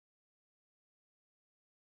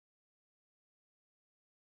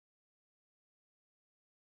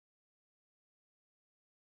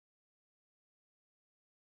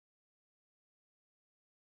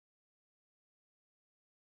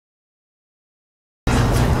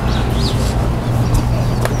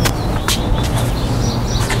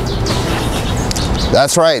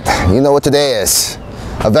That's right, you know what today is.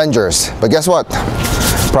 Avengers. But guess what?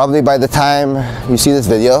 Probably by the time you see this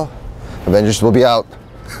video, Avengers will be out.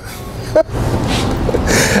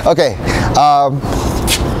 Okay,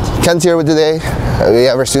 Ken's here with today. We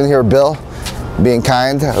have our student here, Bill, being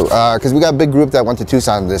kind, because we got a big group that went to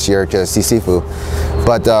Tucson this year to see Sifu.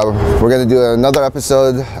 But we're going to do another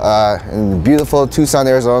episode in beautiful Tucson,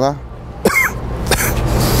 Arizona.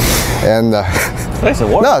 And it's nice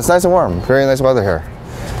and warm. No, it's nice and warm. Very nice weather here.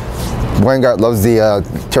 Weingart loves the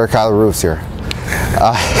terracotta roofs here.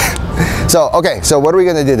 So what are we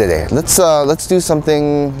gonna do today? Let's do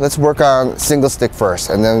something. Let's work on single stick first,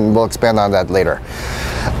 and then we'll expand on that later.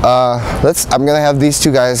 I'm gonna have these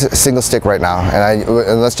two guys single stick right now,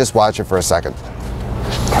 and let's just watch it for a second.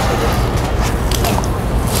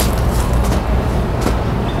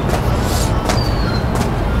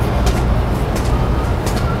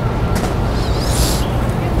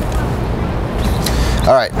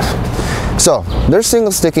 All right, so they're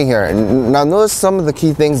single sticking here. Now notice some of the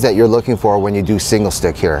key things that you're looking for when you do single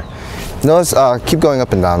stick here. Notice, keep going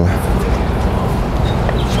up and down.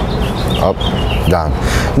 Up, down.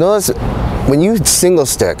 Notice when you single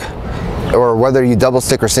stick, or whether you double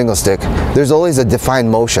stick or single stick, there's always a defined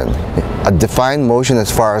motion. A defined motion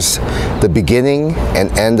as far as the beginning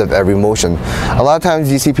and end of every motion. A lot of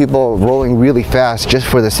times you see people rolling really fast just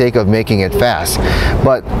for the sake of making it fast.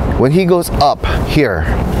 But when he goes up here,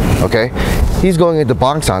 okay, he's going into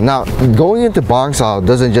bong sao. Now, going into bong sao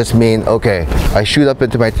doesn't just mean, okay, I shoot up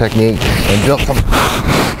into my technique and Bill comes.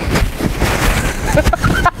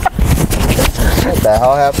 What the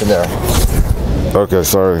hell happened there? Okay,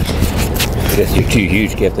 sorry. I guess you're too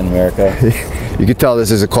huge, Captain America. You can tell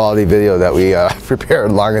this is a quality video that we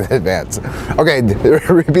prepared long in advance. Okay,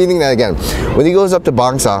 repeating that again. When he goes up to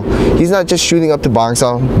bong sao, he's not just shooting up to bong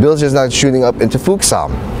sao. Bill's just not shooting up into fuk sao.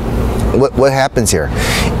 What happens here?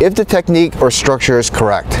 If the technique or structure is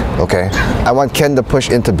correct, okay, I want Ken to push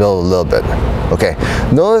into Bill a little bit. Okay,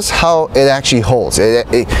 notice how it actually holds.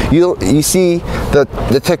 You see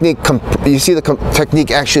the technique. You see the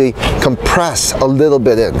technique actually compress a little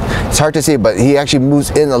bit in. It's hard to see, but he actually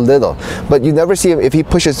moves in a little. But you never see him if he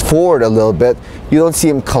pushes forward a little bit. You don't see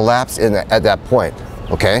him collapse in at that point.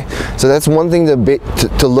 Okay, so that's one thing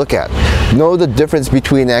to look at. Know the difference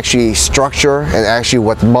between actually structure and actually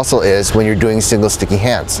what muscle is when you're doing single sticky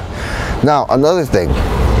hands. Now, another thing.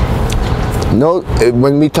 Note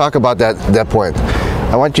when we talk about that point,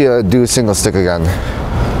 I want you to do single stick again.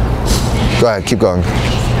 Go ahead, keep going.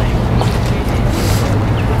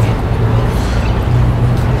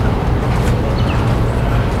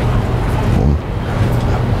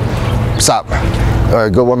 Stop. All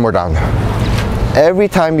right, go one more down. Every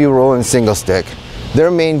time you roll in single stick,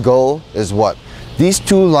 their main goal is what? These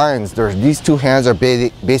two lines, these two hands are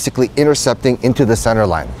basically intercepting into the center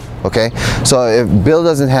line. Okay, so if Bill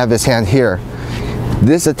doesn't have his hand here,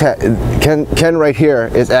 this attack, Ken right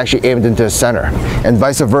here is actually aimed into the center, and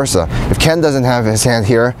vice versa. If Ken doesn't have his hand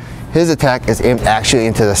here, his attack is aimed actually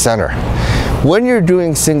into the center. When you're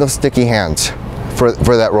doing single sticky hands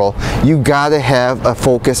for that roll, you gotta have a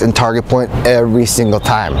focus and target point every single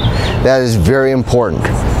time. That is very important.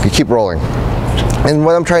 You keep rolling. And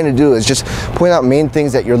what I'm trying to do is just point out main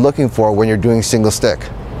things that you're looking for when you're doing single stick.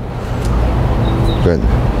 Good.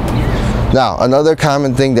 Now, another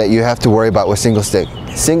common thing that you have to worry about with single stick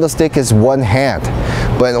is one hand.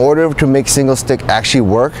 But in order to make single stick actually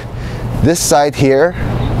work, this side here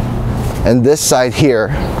and this side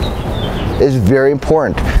here is very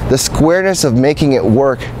important. The squareness of making it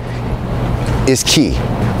work is key.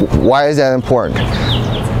 Why is that important?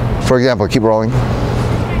 For example, keep rolling.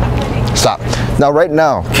 Stop. Now, right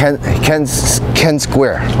now, Ken's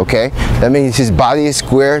square, okay? That means his body is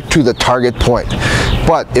square to the target point.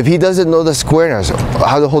 But if he doesn't know the squareness,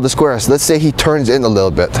 how to hold the squareness, let's say he turns in a little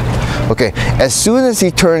bit. Okay, as soon as he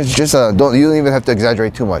turns, you don't even have to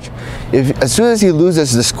exaggerate too much. As soon as he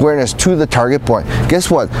loses the squareness to the target point, guess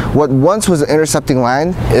what? What once was an intercepting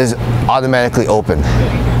line is automatically open.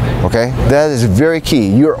 Okay, that is very key.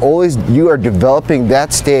 You are developing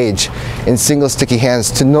that stage in single sticky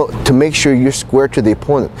hands to make sure you're square to the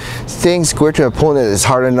opponent. Staying square to the opponent is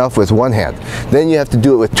hard enough with one hand. Then you have to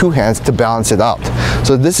do it with two hands to balance it out.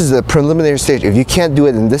 So this is a preliminary stage. If you can't do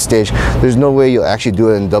it in this stage, there's no way you'll actually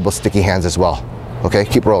do it in double sticky hands as well. Okay,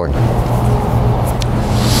 keep rolling.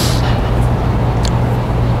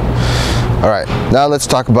 All right, now let's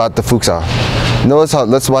talk about the fuk sao. Notice how,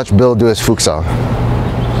 let's watch Bill do his fuk sao.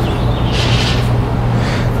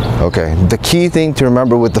 Okay, the key thing to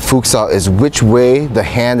remember with the futsal is which way the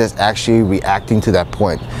hand is actually reacting to that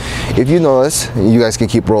point. If you notice, you guys can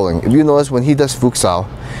keep rolling. If you notice when he does futsal,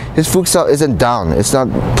 his futsal isn't down, it's not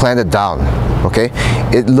planted down, okay?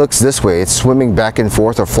 It looks this way, it's swimming back and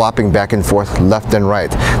forth or flopping back and forth left and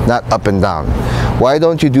right, not up and down. Why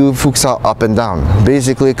don't you do futsal up and down?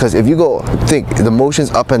 Basically, because if you go, think, the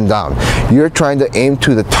motion's up and down, you're trying to aim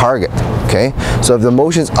to the target, okay? So if the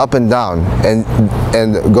motion's up and down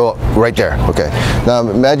and go right there, okay? Now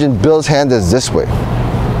imagine Bill's hand is this way.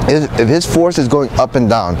 If his force is going up and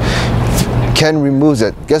down, Ken removes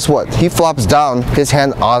it, guess what? He flops down, his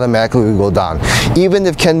hand automatically will go down. Even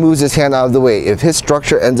if Ken moves his hand out of the way, if his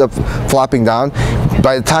structure ends up flopping down,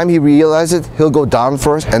 by the time he realizes it, he'll go down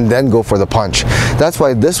first and then go for the punch. That's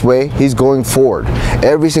why this way, he's going forward.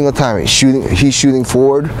 Every single time he's shooting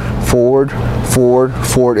forward, forward, forward,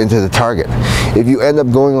 forward into the target. If you end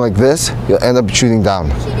up going like this, you'll end up shooting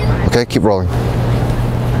down. Okay, keep rolling.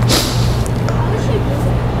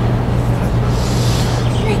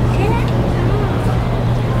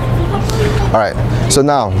 All right, so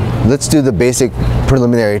now let's do the basic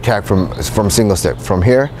preliminary attack from single stick. From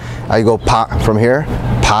here, I go from here,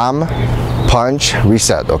 palm, punch,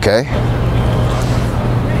 reset, okay?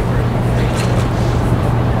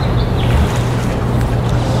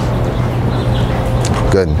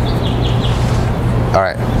 Good. All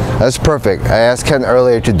right, that's perfect. I asked Ken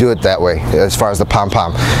earlier to do it that way, as far as the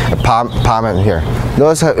palm in here.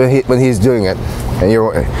 Notice how when he's doing it,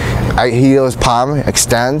 and he goes palm,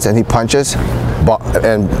 extends, and he punches,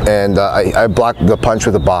 and I block the punch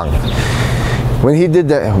with a bong. When he did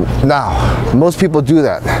that, now, most people do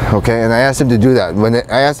that, okay? And I asked him to do that. When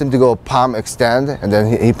I asked him to go palm, extend, and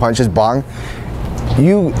then he punches bong,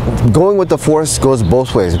 going with the force goes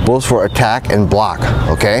both ways, both for attack and block,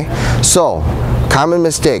 okay? So, common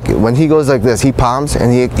mistake, when he goes like this, he palms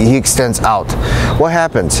and he extends out. What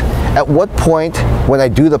happens? At what point when I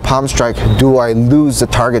do the palm strike do I lose the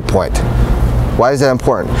target point? Why is that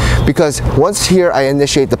important? Because once here I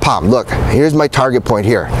initiate the palm, look, here's my target point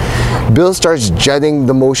here. Bill starts jetting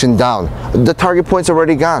the motion down. The target point's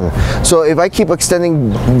already gone. So if I keep extending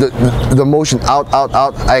the motion out,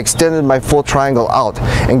 I extended my full triangle out.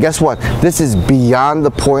 And guess what? This is beyond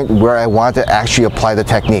the point where I want to actually apply the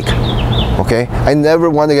technique. Okay? I never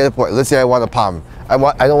want to get a point. Let's say I want a palm. I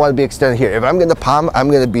don't want to be extended here. If I'm going to palm, I'm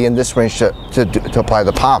going to be in this range to apply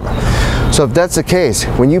the palm. So if that's the case,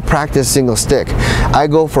 when you practice single stick, I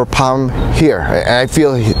go for palm here. And I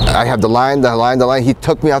feel I have the line. He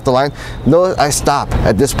took me off the line. No, I stop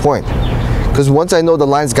at this point. Because once I know the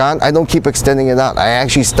line's gone, I don't keep extending it out. I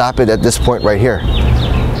actually stop it at this point right here.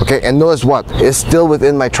 Okay, and notice what? It's still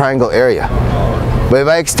within my triangle area. But if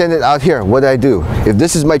I extend it out here, what do I do? If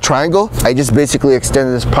this is my triangle, I just basically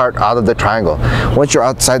extend this part out of the triangle. Once you're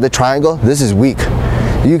outside the triangle, this is weak.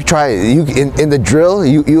 You try it. In the drill,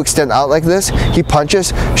 you extend out like this, he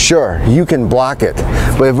punches, sure, you can block it.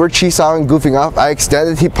 But if we're chi-sawing, goofing off, I extend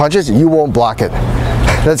it, he punches, you won't block it.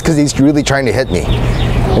 That's because he's really trying to hit me.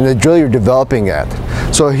 In the drill, you're developing that.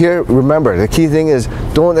 So here, remember, the key thing is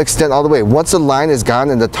don't extend all the way. Once the line is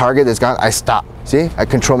gone and the target is gone, I stop. See, I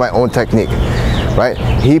control my own technique. Right?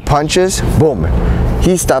 He punches, boom.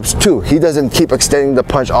 He stops too. He doesn't keep extending the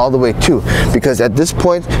punch all the way too, because at this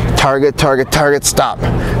point, target, stop.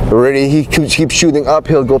 Already, he keeps shooting up,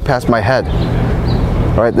 he'll go past my head.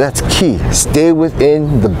 All right, that's key. Stay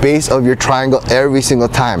within the base of your triangle every single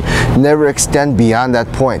time. Never extend beyond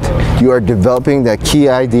that point. You are developing that key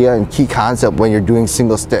idea and key concept when you're doing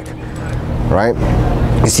single stick, right?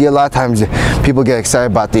 You see, a lot of times people get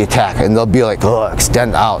excited about the attack and they'll be like, oh,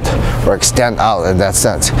 extend out or extend out in that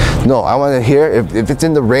sense. No, I want to hear, if it's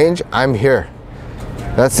in the range, I'm here.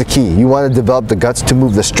 That's the key. You want to develop the guts to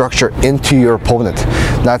move the structure into your opponent.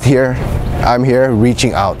 Not here, I'm here,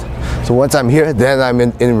 reaching out. So once I'm here, then I'm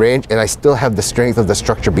in range and I still have the strength of the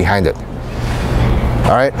structure behind it.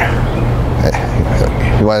 All right?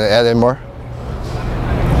 You want to add in more?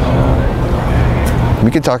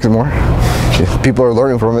 We can talk some more. People are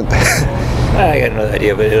learning from it. I got another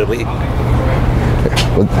idea, but it'll be...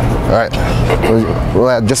 All right, we'll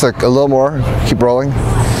add just a little more. Keep rolling.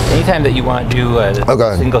 Anytime that you want to do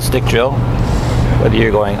a single stick drill, whether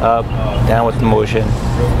you're going up, down with the motion,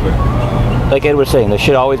 like Ed was saying, there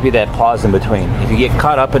should always be that pause in between. If you get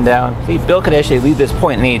caught up and down, see, Bill could actually leave this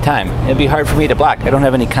point at any time. It'd be hard for me to block. I don't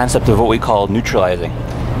have any concept of what we call neutralizing.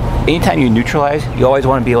 Anytime you neutralize, you always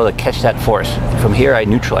want to be able to catch that force. From here, I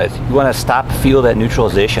neutralize. You want to stop, feel that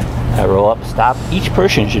neutralization. I roll up, stop. Each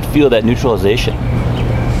person should feel that neutralization.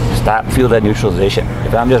 Stop, feel that neutralization.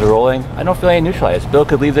 If I'm just rolling, I don't feel any neutralized. Bill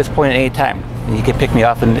could leave this point at any time, and he could pick me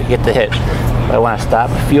off and get the hit. I want to stop,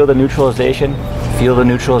 feel the neutralization, feel the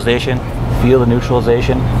neutralization, feel the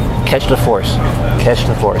neutralization, catch the force, catch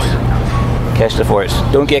the force, catch the force.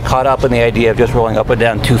 Don't get caught up in the idea of just rolling up and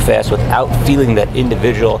down too fast without feeling that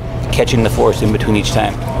individual catching the force in between each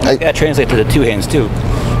time. That translates to the two hands too.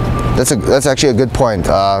 That's actually a good point.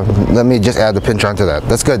 Let me just add the pinch onto that.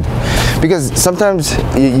 That's good. Because sometimes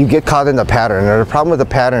you get caught in the pattern, and the problem with the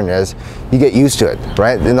pattern is you get used to it,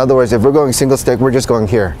 right? In other words, if we're going single stick, we're just going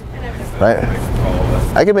here, right?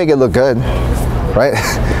 I can make it look good, right?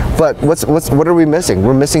 But what are we missing?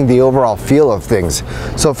 We're missing the overall feel of things.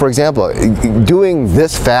 So for example, doing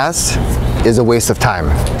this fast is a waste of time,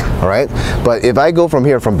 all right? But if I go from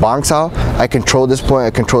here, from Bang Sao, I control this point,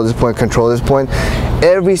 I control this point, control this point.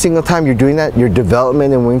 Every single time you're doing that, your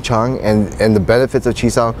development in Wing Chun and the benefits of Chi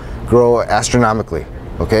Sao grow astronomically,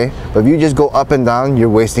 okay? But if you just go up and down, you're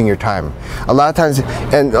wasting your time. A lot of times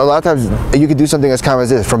you could do something as common as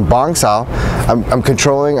this. From Bang Sao, I'm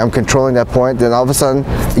controlling that point, then all of a sudden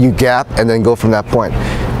you gap and then go from that point.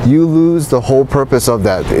 You lose the whole purpose of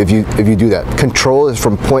that if you do that. Control is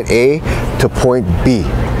from point A to point B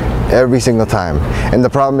every single time. And the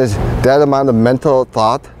problem is that amount of mental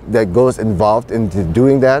thought that goes involved into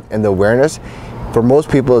doing that and the awareness, for most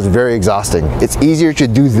people, is very exhausting. It's easier to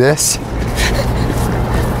do this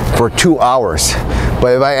for 2 hours.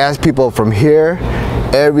 But if I ask people from here,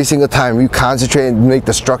 every single time you concentrate and make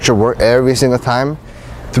the structure work every single time,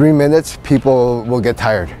 3 minutes, people will get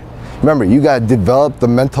tired. Remember, you gotta develop the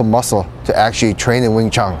mental muscle to actually train in Wing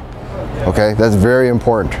Chun. Okay, that's very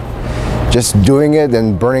important. Just doing it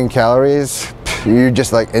and burning calories, you're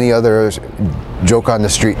just like any other joke on the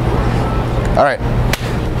street. All right,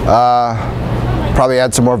 probably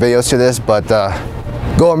add some more videos to this, but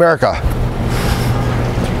go America.